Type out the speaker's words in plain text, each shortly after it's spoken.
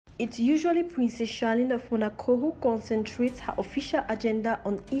It's usually Princess Charlene of Monaco who concentrates her official agenda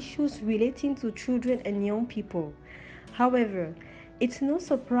on issues relating to children and young people. However, it's no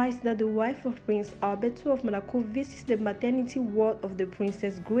surprise that the wife of Prince Alberto of Monaco visits the maternity ward of the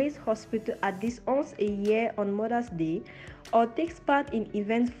Princess Grace Hospital at least once a year on Mother's Day, or takes part in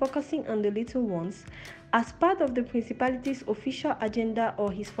events focusing on the little ones as part of the Principality's official agenda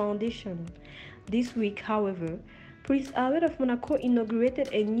or his foundation. This week, however, Prince Albert of Monaco inaugurated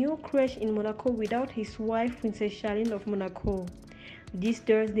a new crèche in Monaco without his wife, Princess Charlene of Monaco. This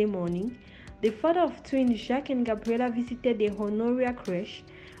Thursday morning, the father of twins Jacques and Gabriella visited the Honoria crèche,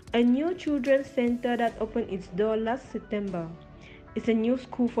 a new children's center that opened its door last September. It's a new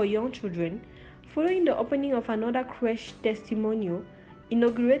school for young children, following the opening of another crèche testimonial,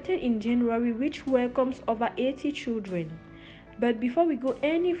 inaugurated in January, which welcomes over 80 children. But before we go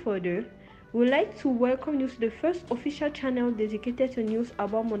any further, we'd like to welcome you to the first official channel dedicated to news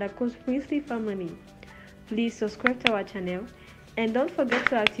about Monaco's princely family. Please subscribe to our channel and don't forget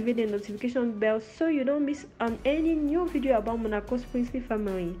to activate the notification bell so you don't miss on any new video about Monaco's princely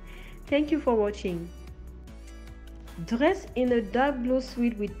family. Thank you for watching. Dressed in a dark blue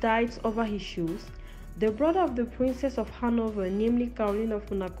suit with tights over his shoes, the brother of the Princess of Hanover, namely Caroline of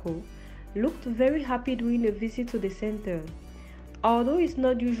Monaco, looked very happy during a visit to the center. Although it's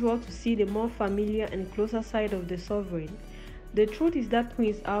not usual to see the more familiar and closer side of the sovereign, the truth is that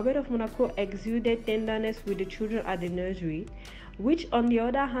Prince Albert of Monaco exuded tenderness with the children at the nursery, which on the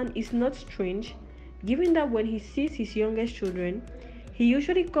other hand is not strange, given that when he sees his youngest children, he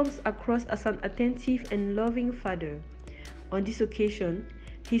usually comes across as an attentive and loving father. On this occasion,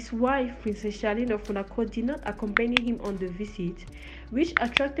 his wife, Princess Charlene of Monaco, did not accompany him on the visit, which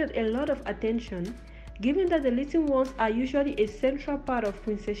attracted a lot of attention, given that the little ones are usually a central part of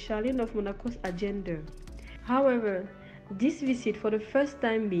Princess Charlene of Monaco's agenda. However, this visit, for the first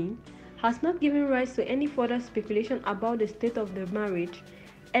time being, has not given rise to any further speculation about the state of the marriage,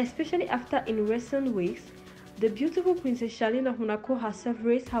 especially after in recent weeks, the beautiful Princess Charlene of Monaco herself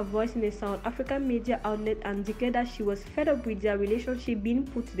raised her voice in a South African media outlet and declared that she was fed up with their relationship being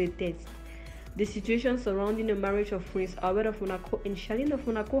put to the test. The situation surrounding the marriage of Prince Albert of Monaco and Charlene of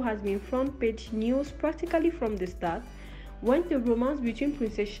Monaco has been front-page news practically from the start, when the romance between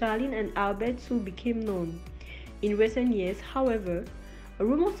Princess Charlene and Albert II became known. In recent years, however,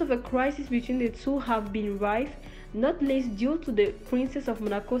 rumors of a crisis between the two have been rife, not least due to the Princess of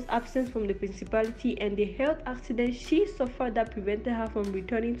Monaco's absence from the Principality and the health accident she suffered that prevented her from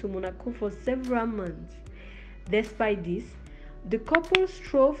returning to Monaco for several months. Despite this, the couple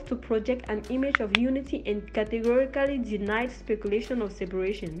strove to project an image of unity and categorically denied speculation of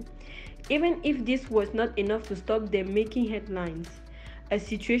separation, even if this was not enough to stop them making headlines, a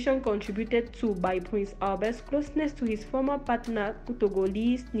situation contributed to by Prince Albert's closeness to his former partner,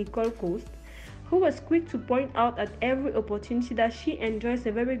 Togolese Nicole Coste, who was quick to point out at every opportunity that she enjoys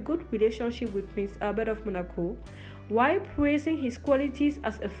a very good relationship with Prince Albert of Monaco, while praising his qualities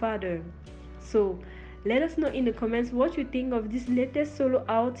as a father. So, let us know in the comments what you think of this latest solo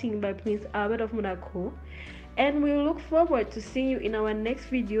outing by Prince Albert of Monaco, and we look forward to seeing you in our next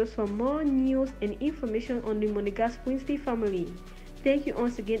videos for more news and information on the Monegasque princely family. Thank you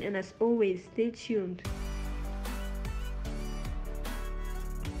once again, and as always, stay tuned.